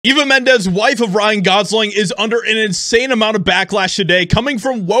Eva Mendes, wife of Ryan Gosling, is under an insane amount of backlash today coming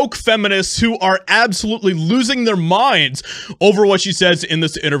from woke feminists who are absolutely losing their minds over what she says in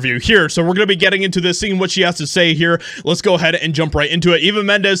this interview here. So we're going to be getting into this, seeing what she has to say here. Let's go ahead and jump right into it. Eva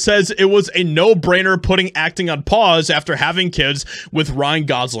Mendes says it was a no-brainer putting acting on pause after having kids with Ryan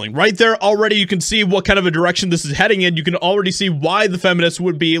Gosling. Right there already you can see what kind of a direction this is heading in. You can already see why the feminists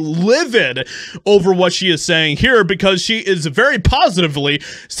would be livid over what she is saying here, because she is very positively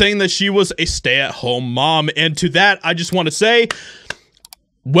saying that she was a stay-at-home mom. And to that, I just want to say,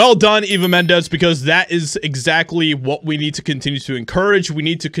 well done, Eva Mendes, because that is exactly what we need to continue to encourage. We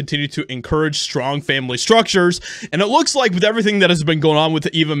need to continue to encourage strong family structures. And it looks like with everything that has been going on with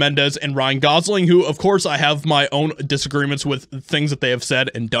Eva Mendes and Ryan Gosling, who, of course, I have my own disagreements with things that they have said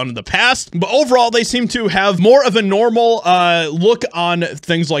and done in the past, but overall, they seem to have more of a normal look on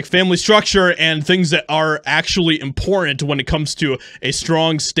things like family structure and things that are actually important when it comes to a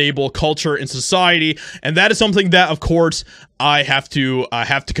strong, stable culture in society. And that is something that, of course, I have to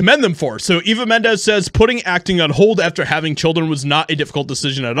commend them for. So Eva Mendes says putting acting on hold after having children was not a difficult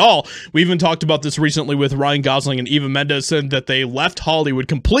decision at all. We even talked about this recently with Ryan Gosling, and Eva Mendes said that they left Hollywood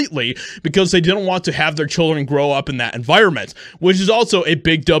completely because they didn't want to have their children grow up in that environment, which is also a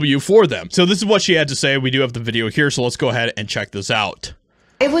big W for them. So this is what she had to say. We do have the video here, so let's go ahead and check this out.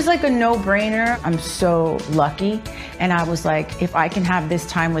 It was like a no-brainer. I'm so lucky, and I was like, if I can have this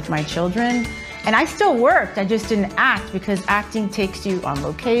time with my children. And I still worked, I just didn't act, because acting takes you on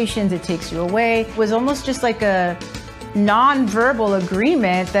locations, it takes you away. It was almost just like a non-verbal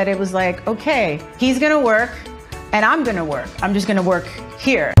agreement that it was like, okay, he's gonna work and I'm gonna work. I'm just gonna work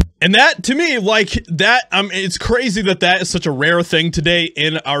here. And that, to me, like, that, it's crazy that that is such a rare thing today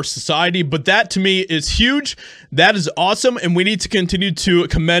in our society, but that, to me, is huge. That is awesome, and we need to continue to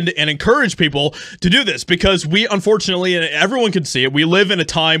commend and encourage people to do this, because we, unfortunately, and everyone can see it, we live in a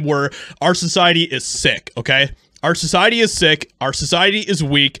time where our society is sick, okay? Our society is sick, our society is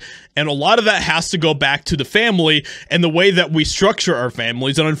weak, and a lot of that has to go back to the family and the way that we structure our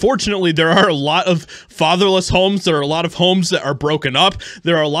families. And unfortunately, there are a lot of fatherless homes, there are a lot of homes that are broken up,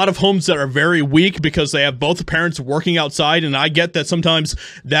 there are a lot of homes that are very weak because they have both parents working outside, and I get that sometimes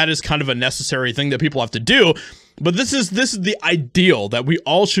that is kind of a necessary thing that people have to do. But this is the ideal that we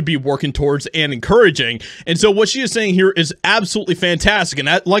all should be working towards and encouraging. And so what she is saying here is absolutely fantastic. And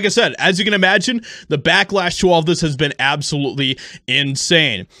like I said, as you can imagine, the backlash to all of this has been absolutely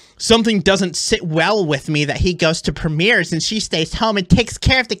insane. Something doesn't sit well with me that he goes to premieres and she stays home and takes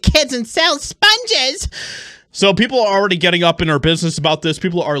care of the kids and sells sponges. So people are already getting up in her business about this.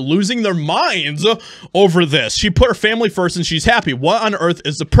 People are losing their minds over this. She put her family first and she's happy. What on earth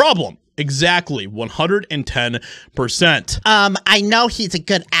is the problem? Exactly, 110%. I know he's a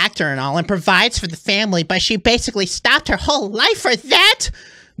good actor and all and provides for the family, but she basically stopped her whole life for that.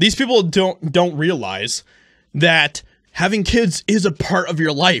 These people don't realize that having kids is a part of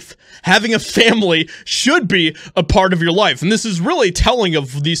your life. Having a family should be a part of your life. And this is really telling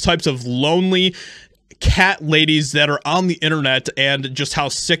of these types of lonely cat ladies that are on the internet and just how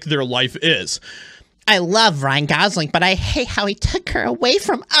sick their life is. I love Ryan Gosling, but I hate how he took her away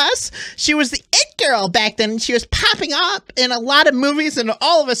from us. She was the it girl back then, and she was popping up in a lot of movies, and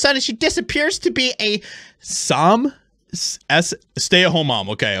all of a sudden she disappears to be a stay-at-home mom.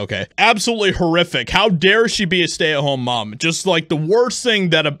 Okay. Absolutely horrific. How dare she be a stay-at-home mom? Just like the worst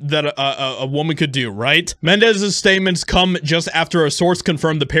thing that a woman could do, right? Mendez's statements come just after a source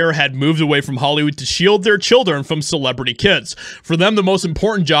confirmed the pair had moved away from Hollywood to shield their children from celebrity kids. For them, the most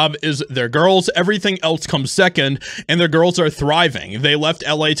important job is their girls. Everything else comes second, and their girls are thriving. They left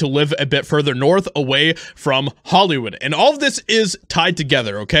LA to live a bit further north, away from Hollywood. And all of this is tied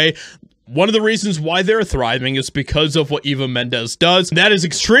together, okay? One of the reasons why they're thriving is because of what Eva Mendes does. That is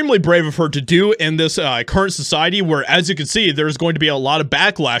extremely brave of her to do in this current society where, as you can see, there's going to be a lot of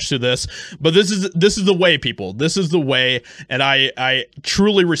backlash to this. But this is the way, people. This is the way, and I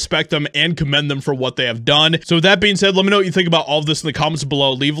truly respect them and commend them for what they have done. So with that being said, let me know what you think about all of this in the comments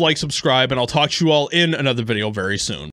below. Leave a like, subscribe, and I'll talk to you all in another video very soon.